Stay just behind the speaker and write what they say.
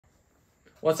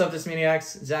What's up,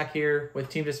 Discmaniacs? Zach here with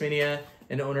Team Discmania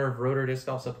and owner of Rotor Disc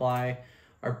Golf Supply.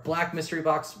 Our black mystery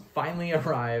box finally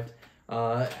arrived.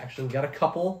 Actually, we got a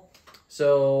couple.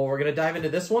 So we're going to dive into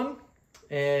this one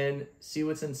and see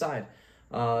what's inside.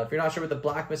 If you're not sure what the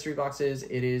black mystery box is,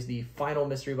 it is the final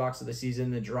mystery box of the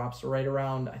season that drops right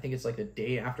around, I think it's like the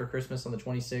day after Christmas on the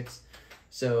 26th.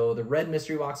 So the red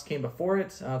mystery box came before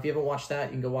it. If you haven't watched that,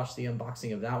 you can go watch the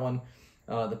unboxing of that one.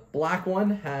 The black one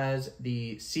has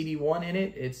the CD1 in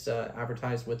it. It's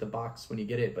advertised with the box when you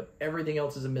get it, but everything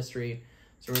else is a mystery.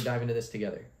 So we're gonna dive into this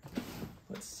together.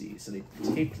 Let's see, so they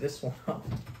taped this one up.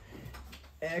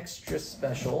 Extra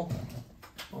special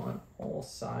on all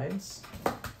sides.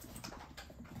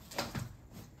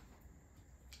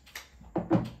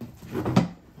 All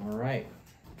right.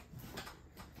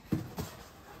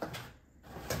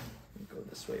 Go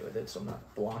this way with it so I'm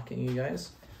not blocking you guys.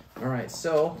 All right,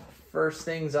 so first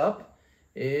things up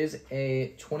is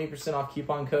a 20% off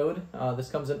coupon code. This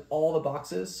comes in all the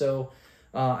boxes. So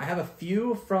I have a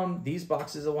few from these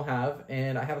boxes that we'll have,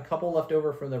 and I have a couple left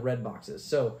over from the red boxes.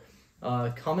 So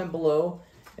comment below,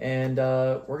 and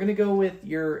we're gonna go with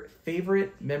your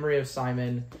favorite memory of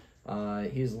Simon.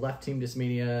 He's left Team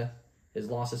Discmania. His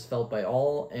loss is felt by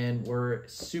all, and we're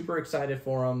super excited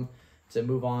for him to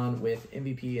move on with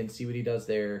MVP and see what he does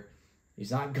there.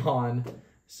 He's not gone.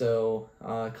 So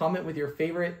comment with your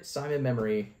favorite Simon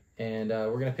memory, and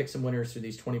we're going to pick some winners through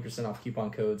these 20% off coupon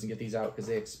codes and get these out because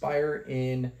they expire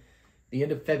in the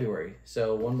end of February.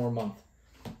 So one more month,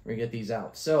 we're going to get these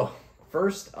out. So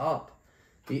first up,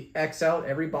 the X Out.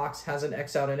 Every box has an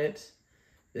X Out in it.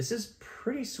 This is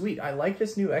pretty sweet. I like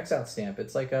this new X Out stamp.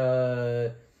 It's like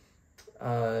a,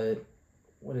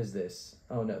 what is this?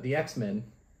 Oh no, the X-Men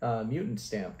mutant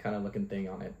stamp kind of looking thing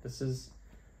on it. This is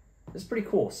pretty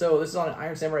cool. So this is on an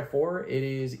Iron Samurai 4. It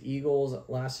is Eagle's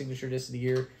last signature disc of the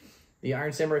year. The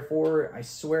Iron Samurai 4, I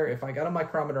swear, if I got a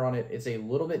micrometer on it, it's a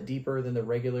little bit deeper than the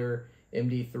regular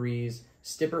MD3s.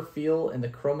 Stiffer feel and the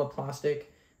chroma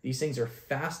plastic. These things are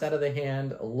fast out of the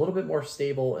hand, a little bit more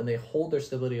stable, and they hold their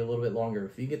stability a little bit longer.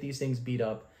 If you get these things beat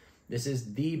up, this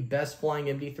is the best flying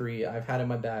MD3 I've had in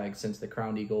my bag since the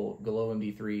Crown Eagle Glow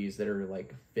MD3s that are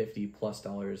like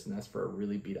 $50+, and that's for a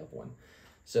really beat up one.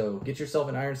 So get yourself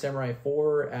an Iron Samurai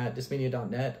 4 at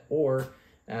discmania.net or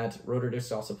at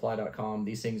rotordiscgolfsupply.com.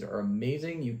 These things are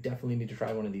amazing. You definitely need to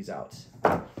try one of these out.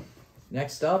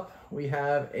 Next up, we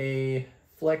have a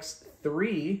Flex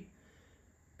 3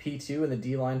 P2 in the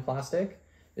D-line plastic.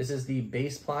 This is the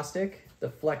base plastic. The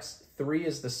Flex 3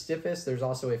 is the stiffest. There's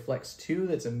also a Flex 2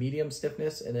 that's a medium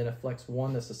stiffness, and then a Flex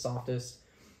 1 that's the softest.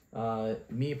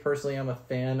 Me personally, I'm a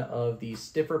fan of the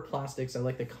stiffer plastics. I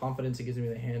like the confidence it gives me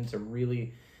in the hand to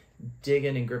really dig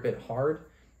in and grip it hard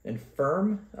and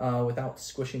firm without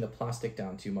squishing the plastic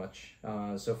down too much.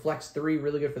 So Flex 3,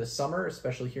 really good for the summer,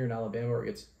 especially here in Alabama where it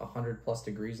gets 100+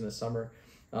 degrees in the summer.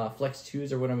 Flex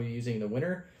 2s are what I'm using in the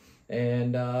winter.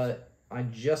 And I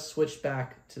just switched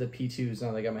back to the P2s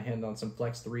now that I got my hand on some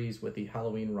Flex 3s with the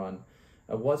Halloween run.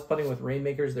 I was putting with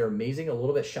Rainmakers. They're amazing. A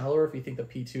little bit shallower if you think the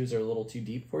P2s are a little too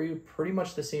deep for you. Pretty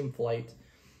much the same flight.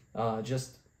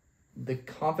 Just the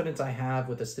confidence I have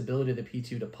with the stability of the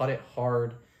P2 to putt it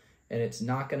hard, and it's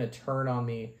not going to turn on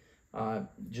me.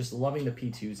 Just loving the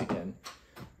P2s again.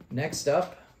 Next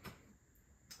up,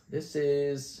 this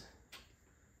is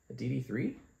a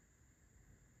DD3.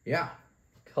 Yeah,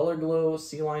 Color Glow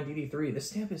C-Line DD3. This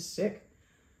stamp is sick.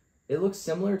 It looks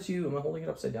similar to, am I holding it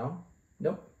upside down?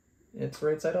 Nope. It's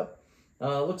right side up.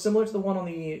 Looks similar to the one on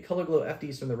the Color Glow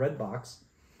FDs from the red box.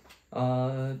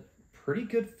 Pretty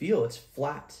good feel. It's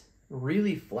flat,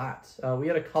 really flat. We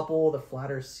had a couple of the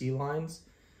flatter C-lines.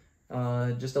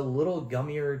 Just a little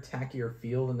gummier, tackier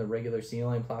feel than the regular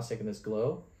C-line plastic in this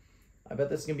glow. I bet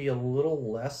this is going to be a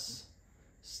little less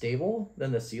stable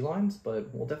than the C-lines,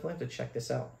 but we'll definitely have to check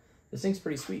this out. This thing's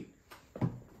pretty sweet. Oh,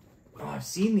 I've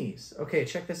seen these. Okay,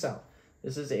 check this out.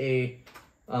 This is a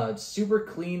super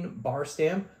clean bar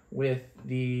stamp with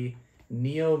the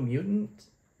Neo Mutant.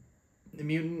 The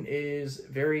Mutant is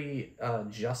very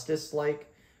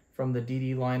Justice-like from the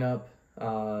DD lineup.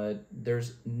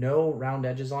 There's no round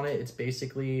edges on it. It's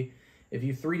basically, if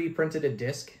you 3D printed a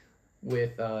disc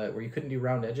with where you couldn't do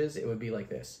round edges, it would be like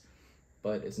this.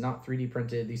 But it's not 3D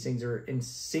printed. These things are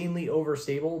insanely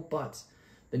overstable, but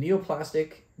the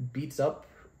neoplastic beats up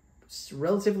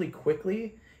relatively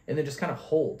quickly and then just kind of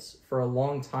holds for a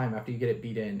long time after you get it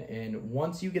beat in. And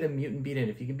once you get a Mutant beat in,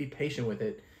 if you can be patient with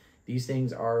it, these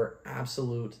things are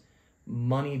absolute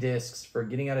money discs for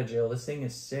getting out of jail. This thing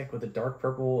is sick with a dark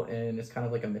purple, and it's kind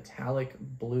of like a metallic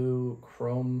blue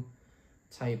chrome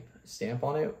type stamp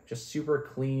on it. Just super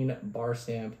clean bar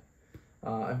stamp.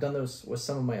 I've done those with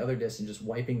some of my other discs and just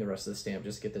wiping the rest of the stamp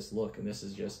just to get this look, and this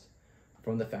is just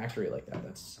from the factory like that.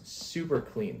 That's super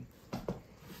clean.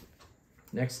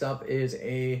 Next up is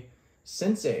a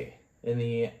Sensei in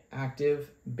the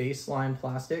active baseline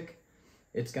plastic.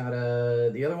 It's got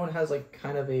the other one has like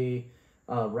kind of a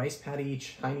rice paddy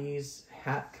Chinese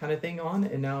hat kind of thing on,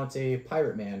 and now it's a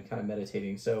pirate man kind of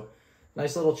meditating. So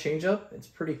nice little change up. It's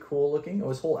pretty cool looking. Oh,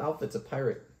 his whole outfit's a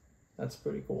pirate. That's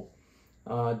pretty cool.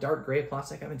 Dark gray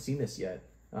plastic. I haven't seen this yet.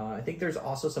 I think there's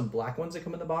also some black ones that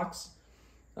come in the box.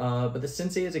 But the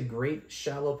Sensei is a great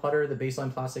shallow putter. The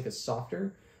baseline plastic is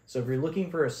softer. So if you're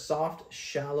looking for a soft,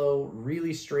 shallow,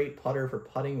 really straight putter for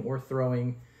putting or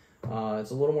throwing,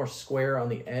 it's a little more square on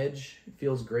the edge. It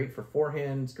feels great for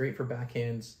forehands, great for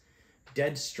backhands,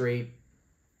 dead straight.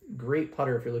 Great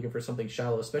putter if you're looking for something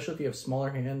shallow, especially if you have smaller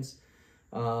hands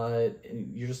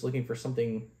and you're just looking for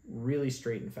something really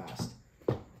straight and fast.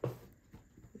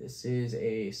 This is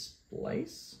a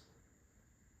Splice.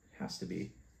 Has to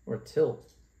be. Or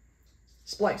tilt.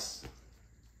 Splice.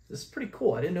 This is pretty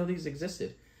cool. I didn't know these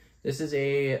existed. This is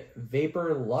a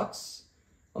Vapor Luxe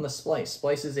on the Splice.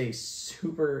 Splice is a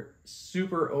super,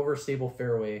 super overstable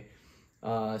fairway.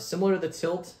 Similar to the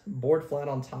Tilt, board flat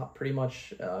on top, pretty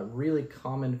much really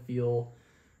common feel.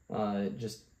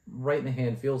 Just right in the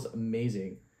hand, feels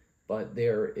amazing. But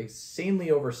they're insanely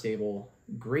overstable.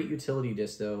 Great utility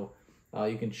disc though.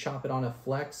 You can chop it on a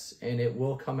flex and it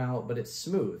will come out, but it's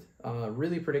smooth.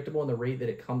 Really predictable in the rate that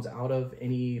it comes out of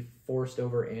any forced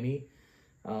over any.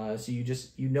 So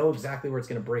you know exactly where it's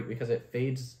going to break because it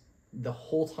fades the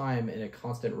whole time in a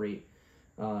constant rate.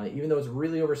 Even though it's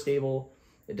really overstable,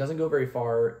 it doesn't go very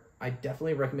far. I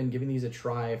definitely recommend giving these a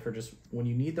try for just when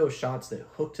you need those shots that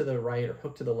hook to the right or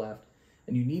hook to the left,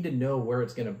 and you need to know where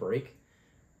it's going to break.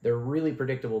 They're really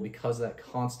predictable because of that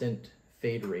constant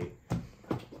fade rate.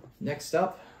 Next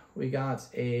up, we got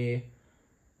a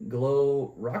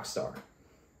Glow Rockstar.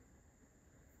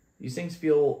 These things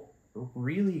feel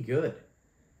really good.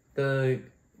 The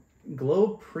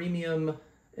Glow Premium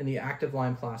in the active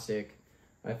line plastic,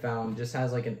 I found just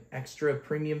has like an extra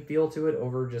premium feel to it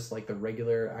over just like the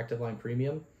regular active line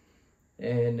premium.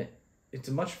 And it's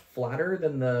much flatter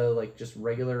than the like just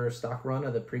regular stock run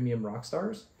of the premium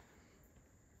Rockstars.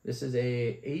 This is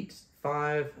a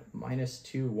 8.5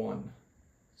 -2.1.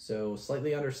 So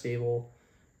slightly understable,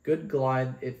 good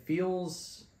glide. It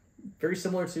feels very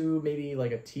similar to maybe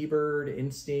like a T-Bird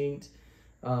Instinct,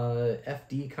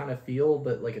 FD kind of feel,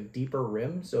 but like a deeper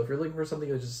rim. So if you're looking for something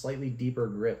with just slightly deeper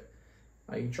grip,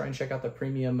 you can try and check out the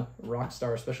premium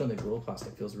Rockstar, especially in the glow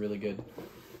plastic. Feels really good.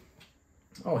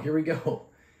 Oh, here we go.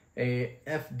 A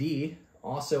FD,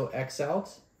 also X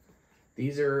out.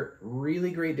 These are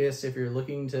really great discs if you're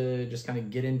looking to just kind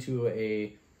of get into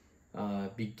a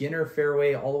beginner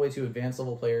fairway all the way to advanced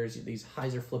level players. These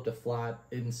highs are flipped to flat.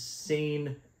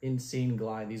 Insane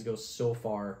glide. These go so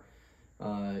far.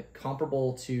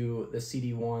 Comparable to the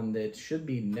CD1 that should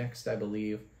be next, I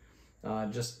believe.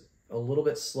 Just a little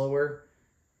bit slower.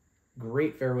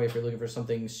 Great fairway if you're looking for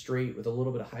something straight with a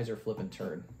little bit of hyzer flip and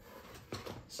turn.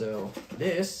 So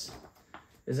this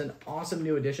is an awesome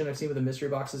new addition I've seen with the mystery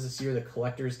boxes this year. The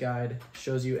collector's guide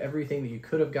shows you everything that you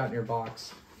could have got in your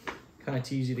box. Kind of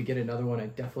tease you to get another one. I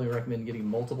definitely recommend getting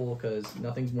multiple because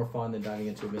nothing's more fun than diving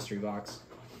into a mystery box.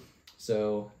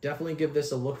 So definitely give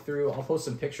this a look through. I'll post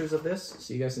some pictures of this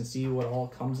so you guys can see what all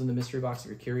comes in the mystery box if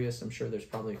you're curious. I'm sure there's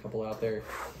probably a couple out there.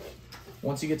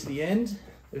 Once you get to the end,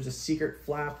 there's a secret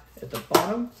flap at the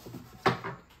bottom.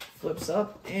 Flips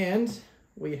up and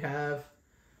we have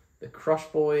the Crush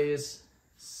Boys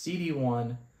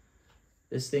CD1.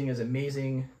 This thing is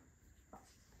amazing.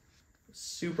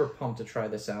 Super pumped to try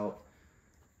this out.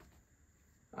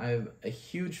 I'm a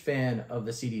huge fan of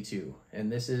the CD2,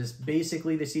 and this is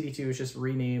basically the CD2. It's just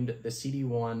renamed the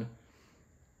CD1.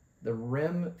 The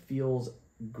rim feels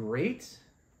great.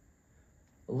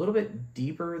 A little bit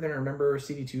deeper than I remember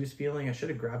CD2's feeling. I should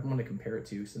have grabbed one to compare it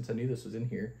to since I knew this was in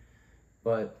here.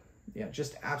 But yeah,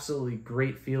 just absolutely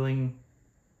great feeling.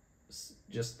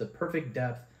 Just the perfect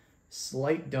depth,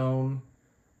 slight dome.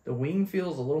 The wing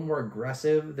feels a little more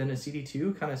aggressive than a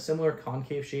CD2, kind of similar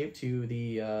concave shape to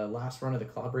the last run of the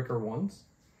Cloudbreaker ones.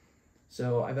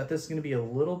 So I bet this is going to be a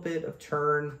little bit of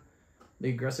turn. The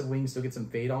aggressive wing still get some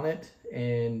fade on it,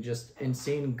 and just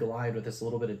insane glide with this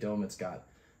little bit of dome it's got.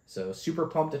 So super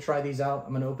pumped to try these out.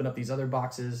 I'm going to open up these other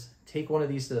boxes, take one of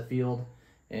these to the field,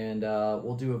 and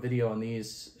we'll do a video on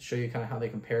these, show you kind of how they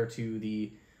compare to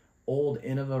the old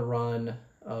Innova run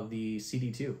of the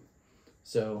CD2.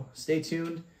 So stay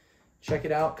tuned, check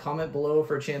it out, comment below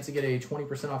for a chance to get a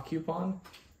 20% off coupon,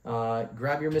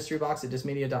 Grab your mystery box at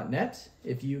discmania.net.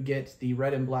 If you get the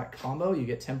red and black combo, you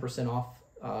get 10% off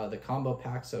the combo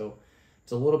pack, so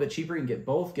it's a little bit cheaper. You can get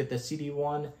both. Get the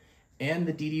CD1 and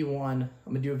the DD1. I'm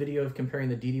going to do a video of comparing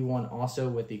the DD1 also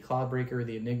with the Cloudbreaker,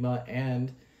 the Enigma,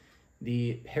 and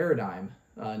the Paradigm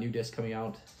new disc coming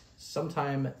out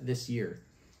sometime this year.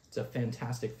 It's a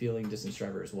fantastic feeling distance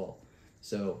driver as well.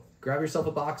 So grab yourself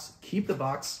a box, keep the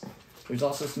box. There's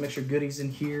also some extra goodies in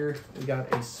here. We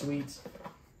got a sweet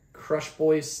Crush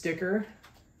Boys sticker,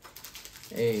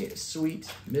 a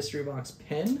sweet mystery box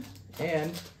pen,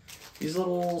 and these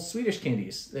little Swedish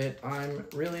candies that I'm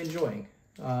really enjoying.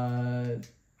 I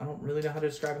don't really know how to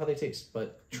describe how they taste,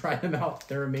 but try them out.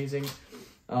 They're amazing.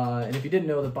 And if you didn't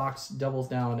know, the box doubles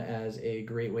down as a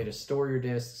great way to store your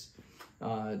discs.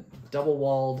 Double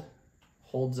walled,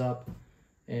 holds up,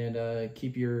 and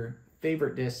keep your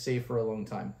favorite disc safe for a long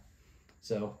time.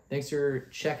 So thanks for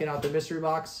checking out the mystery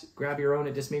box. Grab your own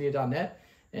at discmania.net,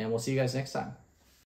 and we'll see you guys next time.